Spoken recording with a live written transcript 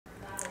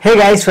Hey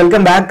guys,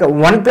 welcome back.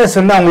 Oneplus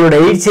வந்து அவங்களோட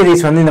 8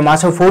 series வந்து இந்த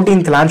மாசம்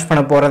 14th லான்ச்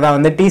பண்ண போறதா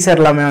வந்து டீசர்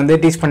எல்லாமே வந்து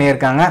டீஸ்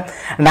பண்ணியிருக்காங்க.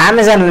 And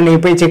Amazonல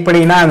நீங்க போய் செக்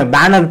பண்ணீங்கன்னா அந்த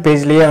பேனர்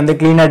பேஜ்லயே வந்து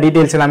க்ளீனா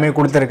டீடைல்ஸ் எல்லாமே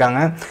கொடுத்திருக்காங்க.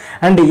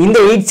 And இந்த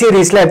 8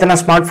 சீரிஸ்ல எத்தனை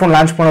ஸ்மார்ட்போன்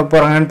லான்ச் பண்ண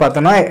போறாங்கன்னு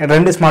பார்த்தோம்னா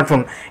ரெண்டு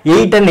ஸ்மார்ட்போன்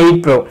 8 and 8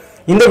 Pro.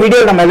 இந்த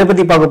வீடியோல நம்ம எதை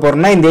பத்தி பார்க்க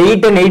போறோம்னா இந்த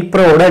 8 and 8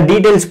 Pro ஓட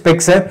டீடைல்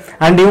ஸ்பெக்ஸ்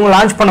and இவங்க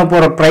லான்ச் பண்ண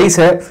போற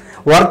பிரைஸ்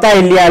வர்த்தா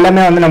இல்லையா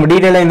எல்லாமே வந்து நம்ம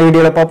டீடைலா இந்த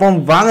வீடியோல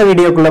பார்ப்போம். வாங்க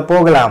வீடியோக்குள்ள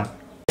போகலாம்.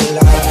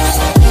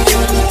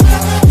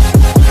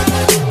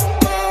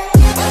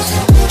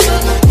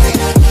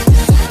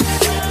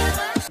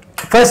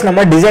 First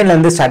நம்ம டிசைன்ல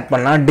இருந்து ஸ்டார்ட்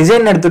பண்ணலாம்.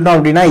 டிசைன் எடுத்துட்டோம்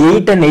அப்படினா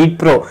 8 and 8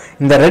 Pro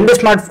இந்த ரெண்டு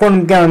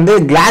ஸ்மார்ட்போனுக்கு வந்து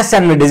கிளாஸ்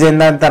அண்ட்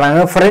டிசைன் தான்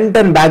தராங்க. ஃப்ரண்ட்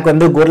அண்ட் பேக்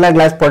வந்து Gorilla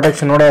Glass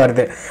ப்ரொடெக்ஷனோட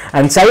வருது.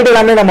 அண்ட் சைடு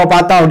எல்லாமே நம்ம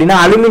பார்த்தோம் அப்படினா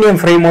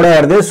அலுமினியம் ஃப்ரேமோட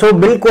வருது. So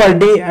build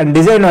quality and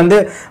design வந்து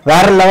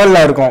வேற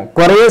லெவல்ல இருக்கும்.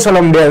 குறையே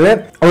சொல்ல முடியாது.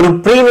 ஒரு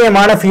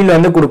பிரீமியமான ஃபீல்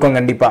வந்து கொடுக்கும்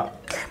கண்டிப்பா.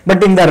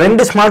 பட் இந்த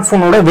ரெண்டு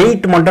ஸ்மார்ட்போனோட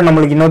வெயிட் மட்டும்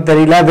நம்மளுக்கு இன்னும்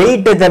தெரியல.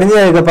 வெயிட்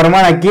தெரிஞ்சதுக்கு அப்புறமா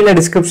நான் கீழே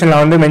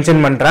டிஸ்கிரிப்ஷன்ல வந்து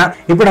மென்ஷன் பண்றேன்.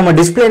 இப்போ நம்ம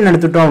டிஸ்பிளே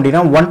எடுத்துட்டோம்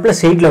அப்படின்னா OnePlus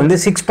 8ல வந்து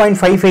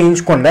 6.55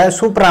 இன்ச் கொண்ட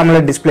சூப்பர்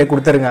AMOLED டிஸ்பிளே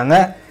கொடுத்துருக்காங்க.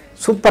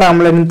 சூப்பர்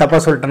AMOLEDனு தப்பா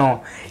சொல்லிட்டோம்.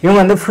 இவங்க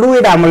வந்து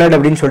ஃப்ளூயிட் AMOLED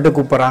அப்படின்னு சொல்லிட்டு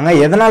கூப்பிடுறாங்க.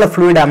 எதனால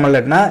ஃப்ளூயிட்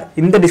AMOLEDனா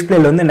இந்த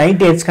டிஸ்பிளேல வந்து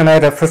 90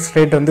 Hz ரெஃப்ரெஷ்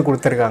ரேட் வந்து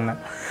கொடுத்துருக்காங்க.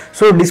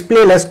 ஸோ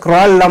டிஸ்பிளேல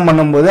ஸ்க்ரால் எல்லாம்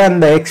பண்ணும்போது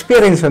அந்த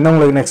எக்ஸ்பீரியன்ஸ் வந்து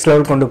உங்களுக்கு நெக்ஸ்ட்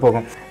லெவல் கொண்டு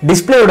போகும்.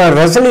 டிஸ்பிளேயோட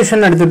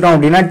ரெசல்யூஷன் எடுத்துட்டோம்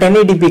அப்படின்னா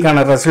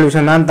 1080pக்கான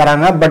ரெசல்யூஷன் தான்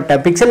தராங்க. பட்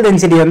பிக்சல்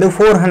டென்சிட்டி வந்து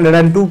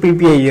 402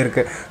 ppi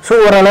இருக்கு. ஸோ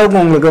ஓரளவுக்கு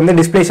உங்களுக்கு வந்து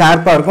டிஸ்பிளே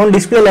ஷார்ப்பா இருக்கும்.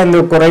 டிஸ்பிளேல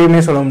எந்த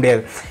குறையுமே சொல்ல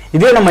முடியாது.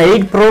 இதே நம்ம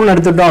 8 Pro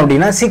எடுத்துட்டோம்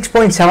அப்படின்னா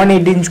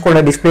 6.78 இன்ச் கூட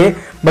டிஸ்பிளே.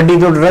 பட்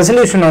இதோட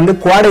ரெசல்யூஷன் வந்து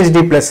Quad HD+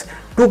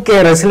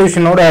 2K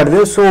ரெசல்யூஷனோட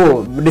வருது. ஸோ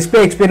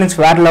டிஸ்பிளே எக்ஸ்பீரியன்ஸ்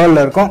வேற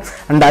லெவலில் இருக்கும்.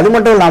 அண்ட் அது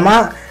மட்டும்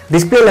இல்லாமல்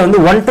டிஸ்பிளேல வந்து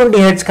 120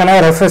 Hz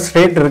ரெஃப்ரெஷ்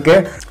ரேட் இருக்கு.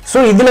 ஸோ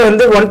இதுல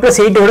வந்து OnePlus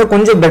 8ஓட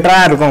கொஞ்சம் பெட்டரா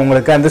இருக்கும்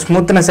உங்களுக்கு அந்த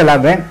ஸ்மூத்னஸ்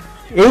எல்லாமே.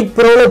 8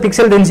 Proல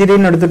பிக்சல்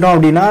டென்சிட்டின்னு எடுத்துட்டோம்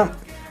அப்படின்னா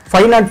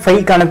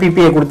 505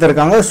 ppi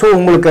கொடுத்துருக்காங்க. ஸோ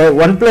உங்களுக்கு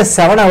OnePlus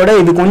 7 விட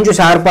இது கொஞ்சம்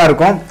ஷார்ப்பா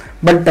இருக்கும்.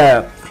 பட்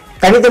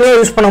தனித்தனியாக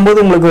யூஸ் பண்ணும்போது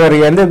உங்களுக்கு ஒரு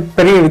எந்த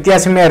பெரிய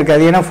வித்தியாசமே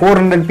இருக்காது. ஏன்னா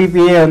 400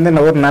 ppi வந்து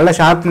ஒரு நல்ல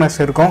ஷார்ப்னஸ்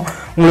இருக்கும்.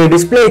 உங்களுக்கு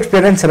டிஸ்பிளே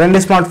எக்ஸ்பீரியன்ஸ்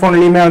ரெண்டு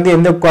ஸ்மார்ட்போன்லையுமே வந்து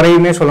எந்த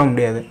குறையுமே சொல்ல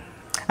முடியாது.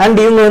 அண்ட்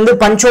இவங்க வந்து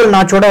பஞ்சுவல்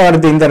நாச்சோட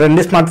வருது இந்த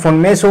ரெண்டு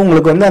ஸ்மார்ட்போனுமே. ஸோ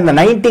உங்களுக்கு வந்து அந்த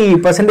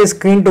 90%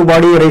 ஸ்க்ரீன் டு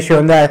பாடி ரேஷியோ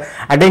வந்து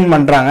அட்டைன்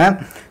பண்ணுறாங்க.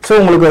 ஸோ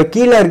உங்களுக்கு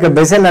கீழே இருக்க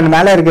பெசல் அண்ட்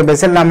மேலே இருக்க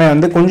பெசல் எல்லாமே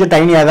வந்து கொஞ்சம்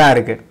டைனியாக தான்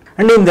இருக்கு.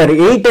 அண்ட் இந்த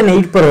 8 and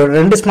 8 Pro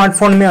ரெண்டு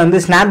ஸ்மார்ட்போனுமே வந்து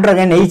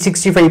Snapdragon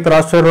 865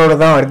 ப்ராசஸரோட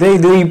தான் வருது.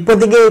 இது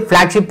இப்போதைக்கு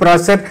ஃபிளாக்ஷிப்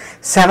ப்ராசஸர்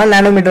 7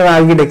 nanometer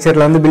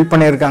ஆர்கிடெக்சர்ல வந்து பில்ட்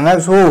பண்ணியிருக்காங்க.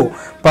 So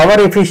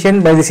power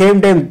efficient by the same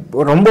time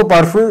ரொம்ப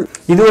பவர்ஃபுல்.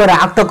 இது ஒரு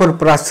ஆக்டோகோர்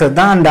ப்ராசஸர்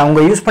தான். அண்ட்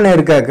அவங்க யூஸ்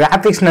பண்ணியிருக்க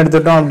கிராஃபிக்ஸ்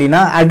எடுத்துட்டோம்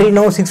அப்படின்னா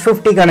Adreno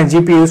 650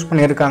 ஜிபி யூஸ்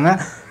பண்ணியிருக்காங்க.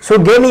 ஸோ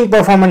கேமிங்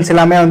பர்ஃபார்மன்ஸ்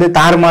எல்லாமே வந்து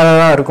தாறுமாறாக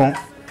தான் இருக்கும்.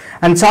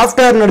 அண்ட்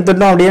சாஃப்ட்வேர்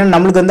எடுத்துட்டோம் அப்படின்னா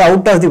நம்மளுக்கு வந்து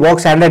out of the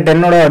box Android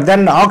 10ஓட வருது.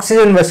 அண்ட்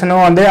ஆக்சிஜன்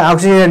வெர்ஷனும் வந்து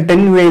ஆக்சிஜன்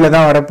 10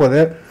 தான்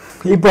வரப்போகுது.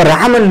 இப்போ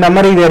ரேம் அண்ட்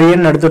மெமரி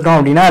வேரியன்ட் எடுத்துட்டோம்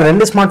அப்படின்னா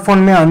ரெண்டு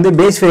ஸ்மார்ட்போனுமே வந்து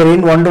பேஸ்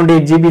வேரியன்ட்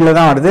 128 GB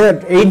தான் வருது.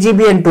 8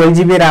 GB அண்ட் 12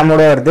 GB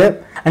ரேமோட வருது.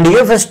 அண்ட்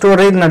UFS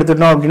ஸ்டோரேஜ்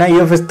எடுத்துட்டோம் அப்படின்னா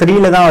UFS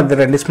 3ல தான் வருது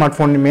ரெண்டு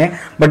ஸ்மார்ட்போனுமே.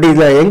 பட்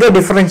இதுல எங்க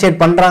டிஃபரன்ஷியேட்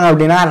பண்றாங்க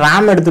அப்படின்னா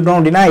ரேம் எடுத்துட்டோம்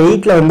அப்படின்னா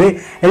 8ல வந்து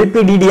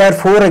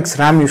LPDDR4X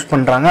ரேம் யூஸ்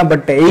பண்றாங்க.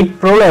 பட் 8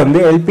 Proல வந்து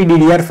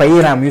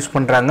LPDDR5 ரேம் யூஸ்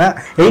பண்றாங்க.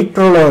 8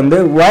 Proல வந்து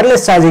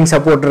வயர்லெஸ் சார்ஜிங்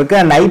சப்போர்ட்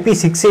இருக்கு. அண்ட்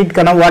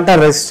IP68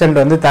 வாட்டர்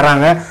ரெசிஸ்டன்ட் வந்து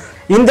தராங்க.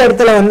 இந்த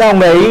இடத்துல வந்து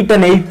அவங்க 8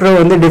 and 8 Pro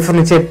வந்து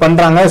டிஃபரன்ஷியேட்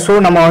பண்றாங்க. ஸோ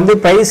நம்ம வந்து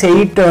பிரைஸ்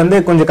 8 வந்து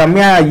கொஞ்சம்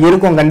கம்மியா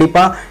இருக்கும்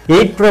கண்டிப்பா.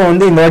 8 Pro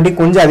வந்து இந்த வாட்டி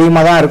கொஞ்சம்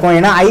அதிகமாக தான் இருக்கும்.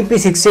 ஏன்னா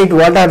IP68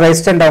 வாட்டர்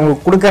ரெசிஸ்டன்ட் அவங்க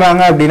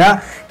கொடுக்குறாங்க அப்படின்னா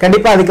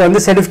கண்டிப்பா அதுக்கு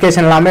வந்து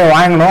சர்டிஃபிகேஷன் எல்லாமே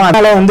வாங்கணும்.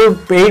 அதனால வந்து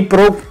 8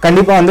 Pro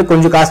கண்டிப்பா வந்து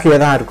கொஞ்சம்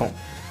காஸ்ட்லியாக தான் இருக்கும்.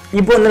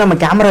 இப்போ வந்து நம்ம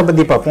கேமரா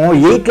பத்தி பார்ப்போம்.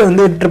 8ல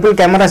வந்து ட்ரிபிள்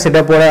கேமரா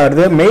செட்டப்போட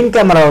வருது. மெயின்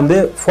கேமரா வந்து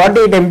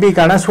 48 MP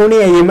Sony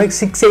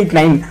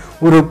IMX689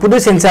 ஒரு புது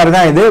சென்சார்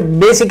தான் இது.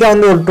 பேசிக்கா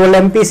வந்து ஒரு 12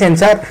 MP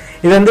சென்சார்.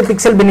 இது வந்து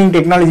பிக்சல் பின்னிங்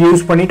டெக்னாலஜி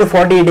யூஸ் பண்ணிட்டு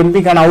 48 MP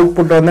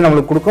அவுட்புட் வந்து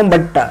நம்மளுக்கு கொடுக்கும்.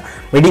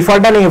 பட்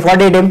டிஃபால்ட்டா நீங்க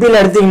 48 MP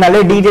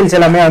எடுத்தீங்கனாலே டீடைல்ஸ்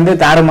எல்லாமே வந்து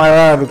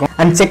தாறுமாறா இருக்கும்.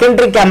 அண்ட்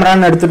செகண்டரி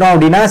கேமரான்னு எடுத்துட்டோம்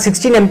அப்படின்னா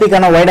 16 MP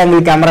wide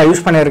angle camera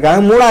use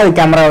பண்ணியிருக்காங்க. மூணாவது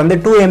கேமரா வந்து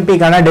 2 MP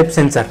டெப்த்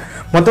சென்சார்.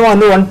 மொத்தமா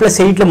வந்து OnePlus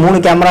 8ல 3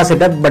 கேமரா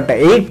செட்டப். பட்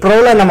 8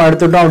 Proல நம்ம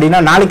எடுத்துட்டோம் அப்படின்னா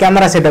 4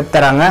 கேமரா செட்டப்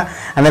தராங்க.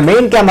 அந்த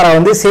மெயின் கேமரா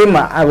வந்து சேம்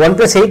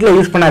OnePlus 8ல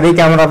யூஸ் பண்ண அதே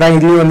கேமரா தான்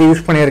இதுலயும் வந்து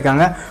யூஸ்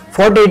பண்ணியிருக்காங்க.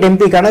 48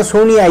 MP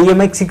Sony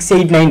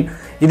IMX689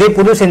 இதே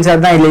புது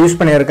சென்சார் தான் இதுல யூஸ்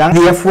பண்ணியிருக்காங்க.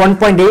 இது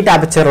f1.8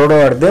 ஆபர்ச்சரோட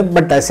வருது.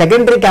 பட்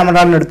செகண்டரி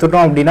கேமரான்னு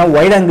எடுத்துட்டோம் அப்படின்னா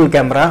wide angle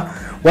camera.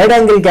 Wide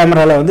angle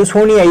கேமரால வந்து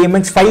Sony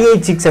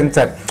IMX586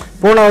 சென்சார்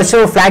போன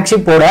வருஷம்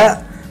ஃபிளாக்ஷிப்போட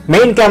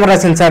மெயின் கேமரா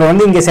சென்சார்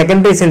வந்து இங்க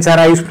செகண்டரி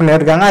சென்சாரா யூஸ்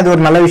பண்ணியிருக்காங்க. அது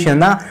ஒரு நல்ல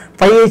விஷயம் தான்.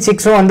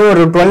 586 வந்து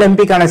ஒரு 12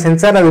 MP கான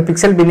சென்சார், அது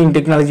பிக்சல் பின்னிங்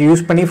டெக்னாலஜி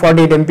யூஸ் பண்ணி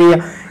 48 MP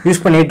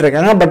யூஸ் பண்ணிட்டு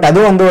இருக்காங்க. பட்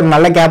அதுவும் வந்து ஒரு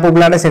நல்ல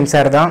கேப்பபிளான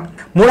சென்சார் தான்.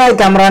 மூணாவது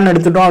கேமரான்னு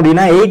எடுத்துட்டோம்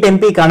அப்படின்னா 8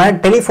 MP கான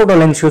டெலிஃபோட்டோ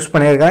லென்ஸ் யூஸ்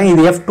பண்ணியிருக்காங்க.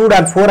 இது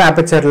f2.4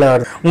 ஆப்பர்ச்சர்ல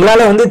வருது.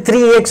 உங்களால வந்து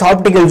 3x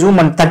optical zoom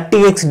and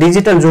 30x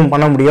digital zoom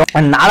பண்ண முடியும்.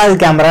 அண்ட் நாலாவது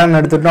கேமரான்னு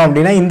எடுத்துட்டோம்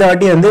அப்படின்னா இந்த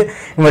வாட்டி வந்து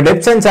இவங்க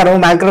டெப்த் சென்சாரும்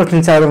மேக்ரோ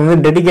சென்சார் வந்து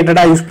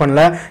டெடிகேட்டடா யூஸ்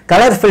பண்ணல,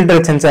 கலர்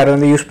ஃபில்டர் சென்சார்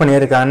வந்து யூஸ்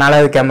பண்ணியிருக்காங்க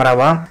நாலாவது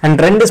கேமராவா.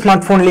 அண்ட் ரெண்டு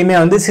ஸ்மார்ட் போன்லயுமே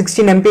வந்து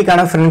 16 MP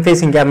கான ஃப்ரண்ட்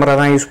ஃபேசிங் கேமரா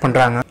தான் யூஸ்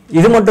பண்றாங்க.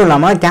 இது மட்டும்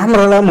இல்லாம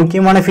கேமரால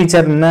முக்கியமான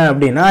ஃபீச்சர் என்ன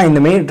அப்படின்னா இந்த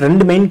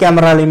ரெண்டு மெயின்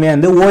கேமராலையுமே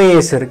வந்து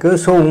OIS இருக்கு.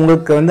 ஸோ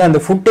உங்களுக்கு வந்து அந்த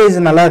ஃபுட்டேஜ்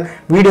நல்லா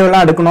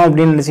வீடியோலாம் எடுக்கணும்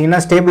அப்படின்னு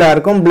நினைச்சீங்கன்னா ஸ்டேபிளா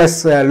இருக்கும். பிளஸ்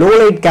லோ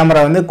லைட்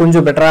கேமரா வந்து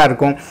கொஞ்சம் பெட்டரா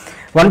இருக்கும்.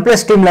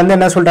 OnePlus டீம்ல இருந்து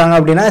என்ன சொல்றாங்க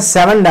அப்படின்னா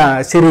 7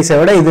 சீரிஸை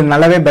விட இது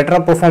நல்லாவே பெட்டரா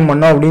பெர்ஃபார்ம்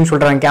பண்ணும் அப்படின்னு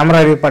சொல்றாங்க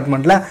கேமரா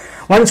டிபார்ட்மெண்ட்ல.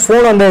 ஒன்ஸ்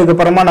போன் வந்ததுக்கு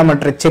அப்புறமா நம்ம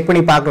செக்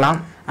பண்ணி பார்க்கலாம்.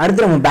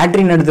 அடுத்து நம்ம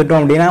பேட்டரின்னு எடுத்துட்டோம்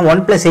அப்படின்னா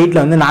OnePlus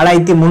 8ல வந்து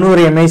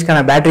 4300 mAh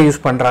கான பேட்டரி யூஸ்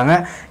பண்றாங்க.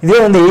 இதே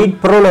வந்து 8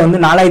 Proல வந்து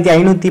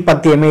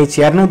 4510 mAh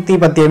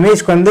 210 mAh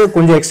வந்து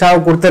கொஞ்சம் எக்ஸ்ட்ராவா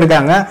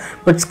கொடுத்துருக்காங்க.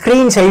 பட்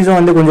ஸ்கிரீன் சைஸும்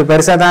வந்து கொஞ்சம்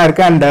பெருசா தான்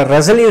இருக்கு. அண்ட்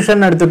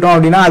ரெசல்யூஷன் எடுத்துட்டோம்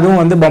அப்படின்னா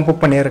அதுவும் வந்து பம்ப்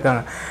அப்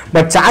பண்ணியிருக்காங்க.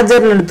 பட்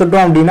சார்ஜர்னு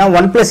எடுத்துட்டோம் அப்படின்னா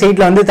OnePlus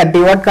 8ல வந்து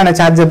 30 வாட் கான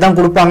சார்ஜர் தான்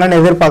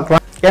கொடுப்பாங்கன்னு எதிர்பார்க்கலாம்.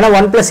 ஏன்னா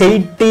OnePlus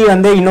 8T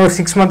வந்து இன்னொரு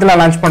 6 மந்த்ல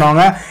லான்ச்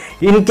பண்ணுவாங்க.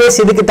 இன்கேஸ்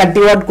இதுக்கு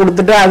 30 வாட்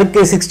கொடுத்துட்டு அதுக்கு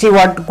 60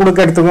 வாட்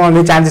கொடுக்கறதுக்கும்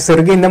வந்து சான்சஸ்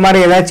இருக்கு. இந்த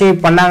மாதிரி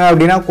ஏதாச்சும் பண்ணாங்க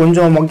அப்படின்னா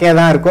கொஞ்சம் ஓகே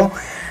தான் இருக்கும்.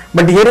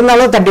 பட்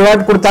இருந்தாலும் 30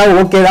 வாட் கொடுத்தா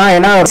ஓகே தான்.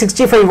 ஏன்னா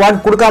 65 வாட்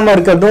கொடுக்காம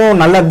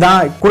இருக்கிறதும் நல்லது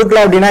தான்.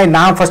 கொடுக்கல அப்படின்னா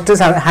நான் ஃபர்ஸ்ட்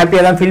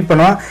ஹாப்பியா தான் ஃபீல்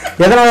பண்ணுவேன்.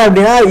 எதனால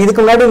அப்படின்னா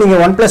இதுக்கு முன்னாடி நீங்க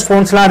OnePlus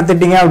போன்ஸ்லாம்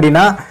எடுத்துட்டீங்க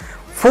அப்படின்னா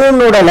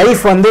ஃபோனோட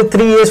லைஃப் வந்து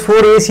 3 years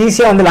 4 years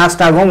ஈஸியா வந்து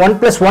லாஸ்ட் ஆகும்.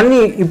 OnePlus 1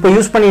 இப்போ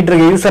யூஸ் பண்ணிட்டு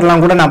இருக்க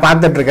யூசர்லாம் கூட நான்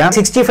பார்த்துட்டு இருக்கேன்.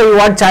 65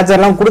 வாட்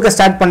சார்ஜர்லாம் கொடுக்க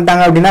ஸ்டார்ட்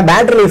பண்ணிட்டாங்க அப்படின்னா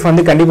பேட்டரி லைஃப்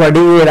வந்து கண்டிப்பா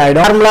டிவியேட்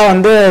ஆயிடும். நார்மலா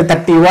வந்து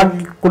 30 வாட்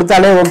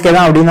கொடுத்தாலே ஓகே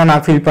தான் அப்படின்னு தான்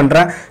நான் ஃபீல்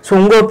பண்றேன். ஸோ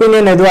உங்க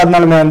ஒப்பீனியன் எதுவாக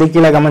இருந்தாலுமே வந்து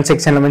கீழே கமெண்ட்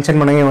செக்ஷன்ல மென்ஷன்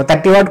பண்ணுங்க.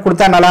 30 வாட்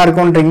கொடுத்தா நல்லா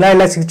இருக்கும்ன்றீங்களா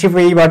இல்ல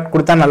 65 வாட்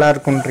கொடுத்தா நல்லா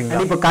இருக்கும்ன்றீங்களா?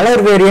 இப்போ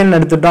கலர் வேரியன்ட்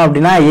எடுத்துட்டோம்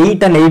அப்படின்னா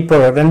 8 and 8 Pro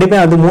ரெண்டுமே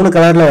வந்து 3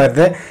 கலர்ல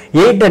வருது.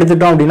 8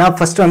 எடுத்துட்டோம் அப்படின்னா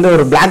ஃபர்ஸ்ட் வந்து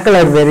ஒரு பிளாக்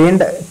கலர்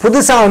வேரியன்ட்,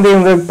 புதுசா வந்து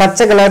இவங்க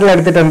பச்சை கலர்ல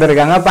எடுத்துட்டு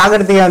வந்திருக்காங்க.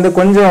 பாக்குறதுக்கு வந்து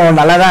கொஞ்சம்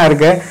நல்லா தான்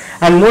இருக்கு.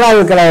 அண்ட்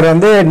மூணாவது கலர்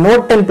வந்து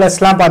Note 10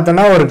 Plusலாம்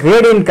பார்த்தோம்னா ஒரு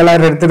கிரேடியன்ட்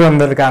கலர் எடுத்துட்டு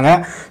வந்திருக்காங்க.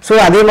 ஸோ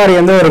அதே மாதிரி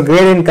வந்து ஒரு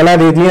கிரேடியன்ட்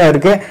கலர் இதுலயும்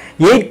இருக்கு.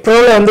 8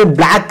 Proல வந்து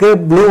பிளாக்,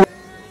 ப்ளூ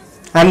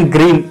அண்ட்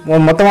கிரீன்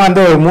மொத்தமா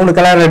வந்து ஒரு 3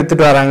 கலர்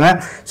எடுத்துட்டு வராங்க.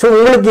 ஸோ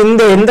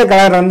உங்களுக்கு எந்த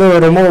கலர் வந்து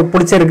ரொம்ப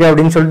பிடிச்சிருக்கு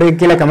அப்படின்னு சொல்லிட்டு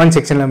கீழே கமெண்ட்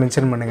செக்ஷன்ல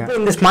மென்ஷன் பண்ணுங்க.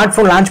 இந்த ஸ்மார்ட்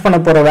போன் லான்ச் பண்ண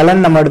போற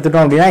விலைன்னு நம்ம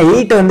எடுத்துட்டோம் அப்படின்னா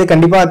 8 வந்து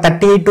கண்டிப்பா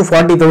 38,000 to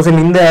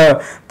 40,000 இந்த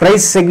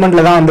பிரைஸ்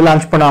செக்மெண்ட்ல தான் வந்து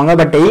லான்ச் பண்ணுவாங்க.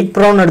 பட் 8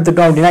 Proன்னு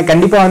எடுத்துட்டோம் அப்படின்னா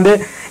கண்டிப்பா வந்து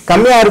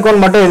கம்மியா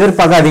இருக்கும்னு மட்டும்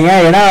எதிர்பார்க்காதீங்க.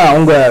 ஏன்னா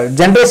அவங்க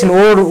ஜென்ரேஷன்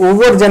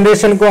ஒவ்வொரு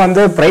ஜென்ரேஷனுக்கும்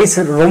வந்து பிரைஸ்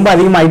ரொம்ப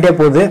அதிகமாகிட்டே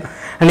போகுது.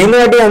 இந்த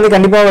வாட்டி வந்து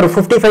கண்டிப்பா ஒரு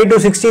 55,000 to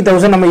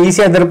 60,000 நம்ம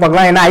ஈஸியா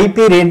எதிர்பார்க்கலாம். ஏன்னா IP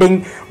ரேட்டிங்,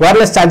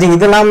 வயர்லெஸ் சார்ஜிங்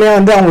இதெல்லாமே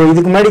வந்து அவங்க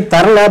இதுக்கு முன்னாடி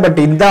தரல. பட்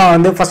இதுதான்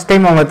வந்து ஃபர்ஸ்ட்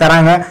டைம் அவங்க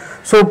தராங்க.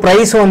 ஸோ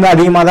ப்ரைஸும் வந்து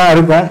அதிகமாக தான்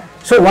இருக்கும்.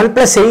 ஸோ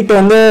OnePlus 8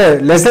 வந்து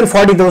less than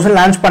 40,000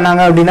 லான்ச்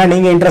பண்ணாங்க அப்படின்னா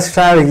நீங்க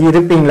இன்ட்ரெஸ்டா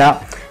இருப்பீங்களா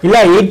இல்ல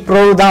 8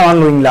 Pro தான்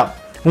வாங்குவீங்களா?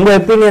 உங்க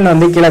ஒப்பீனியன்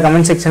வந்து கீழே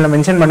கமெண்ட் செக்ஷன்ல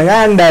மென்ஷன் பண்ணுங்க.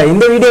 அண்ட்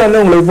இந்த வீடியோ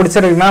வந்து உங்களுக்கு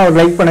பிடிச்சிருக்குன்னா ஒரு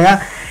லைக் பண்ணுங்க.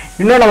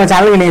 இன்னும் நம்ம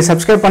சேனலுக்கு நீங்க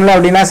சப்ஸ்கிரைப் பண்ணல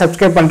அப்படின்னா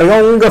சப்ஸ்கிரைப் பண்றீங்க.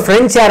 உங்க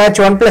ஃப்ரெண்ட்ஸ்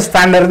யாராச்சும் OnePlus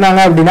ஃபேன்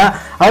இருந்தாங்க அப்படின்னா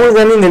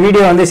அவங்களுக்கு வந்து இந்த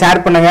வீடியோ வந்து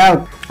ஷேர் பண்ணுங்க.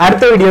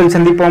 அடுத்த வீடியோவில்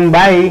சந்திப்போம்.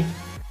 பாய்.